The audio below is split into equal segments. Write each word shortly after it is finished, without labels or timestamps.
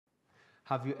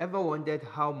Have you ever wondered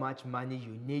how much money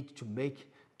you need to make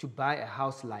to buy a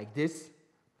house like this,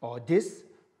 or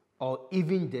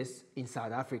even this in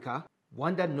South Africa?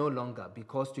 Wonder no longer,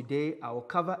 because today I will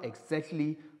cover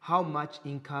exactly how much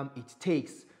income it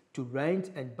takes to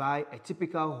rent and buy a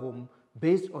typical home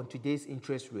based on today's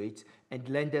interest rates and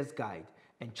lender's guide.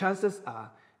 And chances are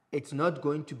it's not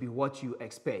going to be what you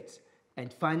expect.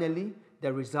 And finally,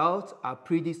 the results are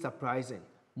pretty surprising,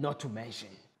 not to mention.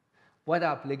 What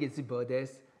up, legacy builders?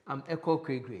 I'm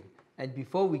Ekow, and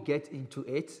before we get into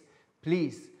it,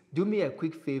 please do me a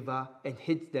quick favor and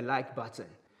hit the like button.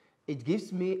 It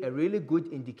gives me a really good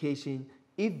indication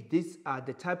if these are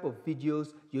the type of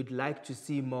videos you'd like to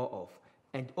see more of.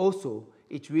 And also,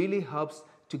 it really helps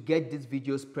to get this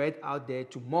video spread out there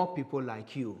to more people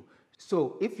like you.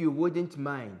 So if you wouldn't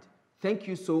mind, thank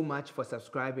you so much for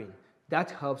subscribing. That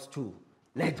helps too.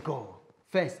 Let's go.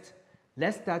 First,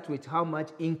 let's start with how much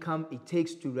income it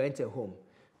takes to rent a home.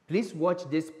 Please watch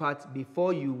this part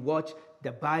before you watch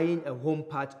the buying a home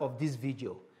part of this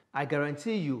video. I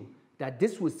guarantee you that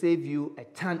this will save you a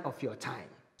ton of your time.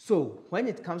 So when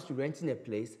it comes to renting a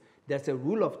place, there's a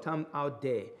rule of thumb out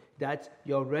there that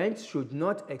your rent should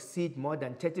not exceed more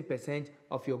than 30%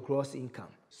 of your gross income.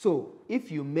 So if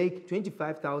you make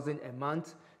 $25,000 a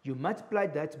month, you multiply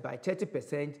that by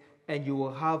 30% and you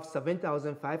will have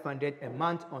 $7,500 a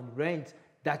month on rent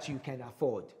that you can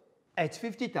afford. At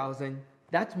 $50,000,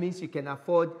 that means you can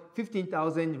afford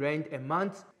 $15,000 rent a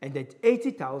month, and at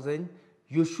 $80,000,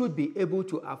 you should be able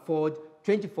to afford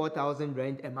 $24,000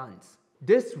 rent a month.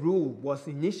 This rule was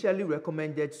initially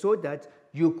recommended so that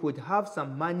you could have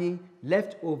some money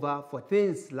left over for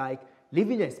things like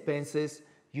living expenses,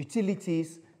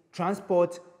 utilities,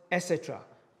 transport, etc.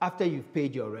 after you've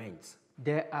paid your rent.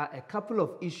 There are a couple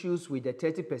of issues with the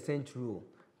 30% rule.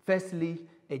 Firstly,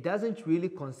 it doesn't really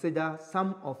consider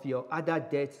some of your other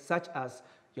debts, such as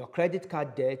your credit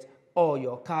card debt or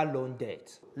your car loan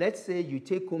debt. Let's say you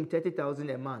take home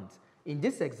 $30,000 a month. In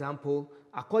this example,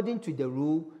 according to the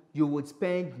rule, you would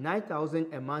spend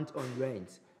 $9,000 a month on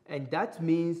rent, and that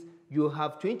means you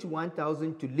have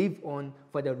 $21,000 to live on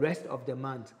for the rest of the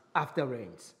month after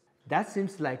rent. That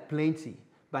seems like plenty,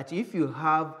 but if you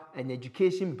have an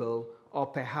education bill or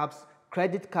perhaps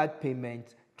credit card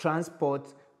payment,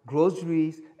 transport,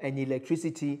 groceries, and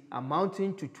electricity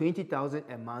amounting to $20,000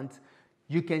 a month,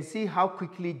 you can see how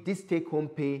quickly this take-home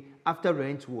pay after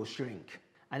rent will shrink.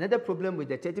 Another problem with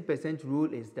the 30%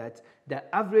 rule is that the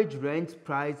average rent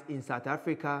price in South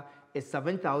Africa is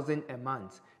 $7,000 a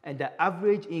month, and the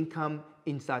average income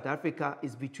in South Africa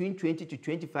is between $20,000 to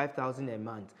 $25,000 a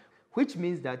month, which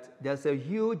means that there's a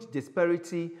huge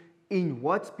disparity in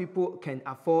what people can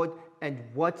afford and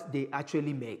what they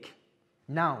actually make.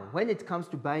 Now, when it comes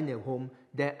to buying a home,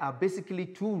 there are basically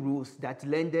two rules that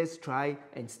lenders try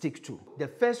and stick to. The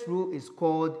first rule is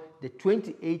called the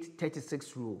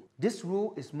 28-36 rule. This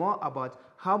rule is more about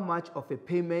how much of a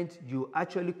payment you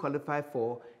actually qualify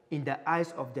for in the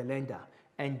eyes of the lender.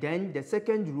 And then the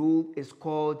second rule is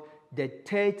called the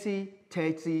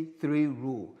 30-33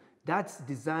 rule. That's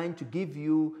designed to give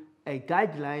you a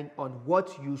guideline on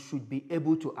what you should be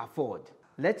able to afford.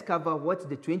 Let's cover what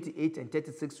the 28 and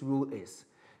 36 rule is.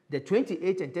 The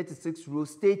 28 and 36 rule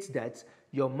states that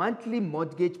your monthly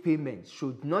mortgage payment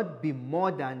should not be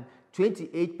more than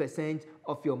 28%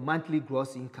 of your monthly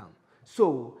gross income.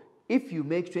 So if you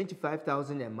make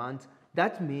 $25,000 a month,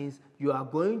 that means you are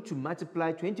going to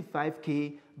multiply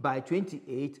 $25K by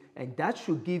 28, and that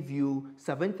should give you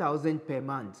 $7,000 per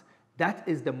month. That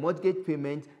is the mortgage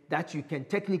payment that you can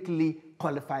technically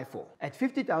qualify for. At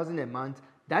 $50,000 a month,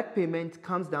 that payment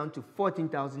comes down to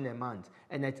 $14,000 a month,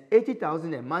 and at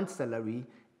 $80,000 a month salary,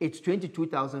 it's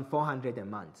 $22,400 a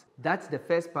month. That's the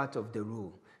first part of the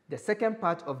rule. The second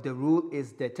part of the rule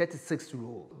is the 36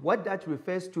 rule. What that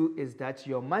refers to is that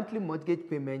your monthly mortgage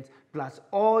payment plus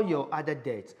all your other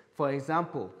debts, for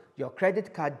example, your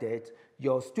credit card debt,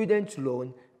 your student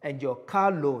loan, and your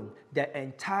car loan, the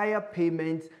entire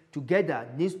payment together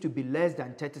needs to be less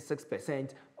than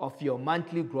 36% of your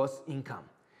monthly gross income.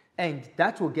 And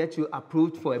that will get you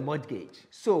approved for a mortgage.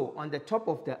 So on the top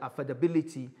of the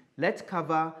affordability, let's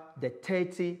cover the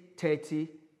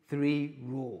 30-33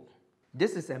 rule.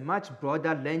 This is a much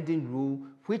broader lending rule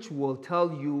which will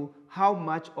tell you how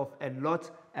much of a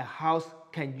lot a house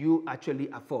can you actually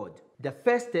afford. The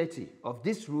first 30 of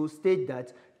this rule state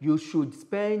that you should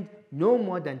spend no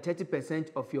more than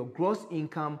 30% of your gross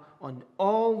income on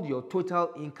all your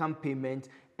total income payment,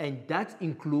 and that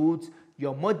includes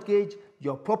your mortgage,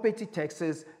 your property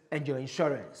taxes, and your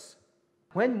insurance.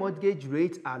 When mortgage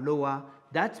rates are lower,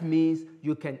 that means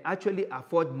you can actually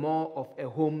afford more of a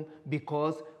home,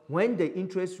 because when the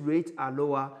interest rates are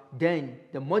lower, then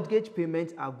the mortgage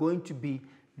payments are going to be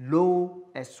low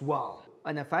as well.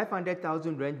 On a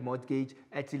 500,000 rand mortgage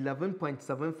at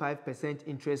 11.75%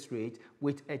 interest rate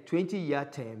with a 20-year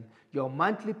term, your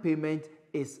monthly payment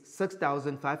is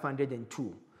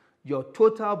 6,502. Your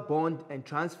total bond and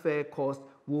transfer cost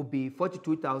will be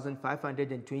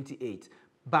 42,528.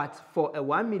 But for a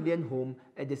 1 million home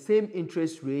at the same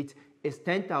interest rate is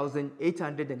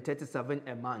 10,837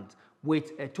 a month,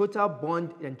 with a total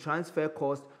bond and transfer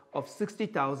cost of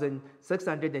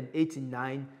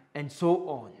 60,689, and so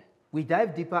on. We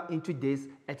dive deeper into this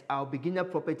at our beginner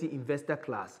property investor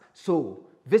class. So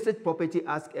visit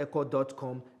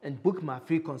PropertyAskEkow.com and book my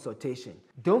free consultation.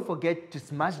 Don't forget to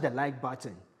smash the like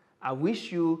button. I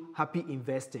wish you happy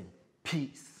investing.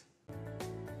 Peace.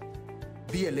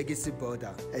 Be a legacy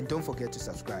builder and don't forget to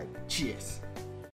subscribe. Cheers.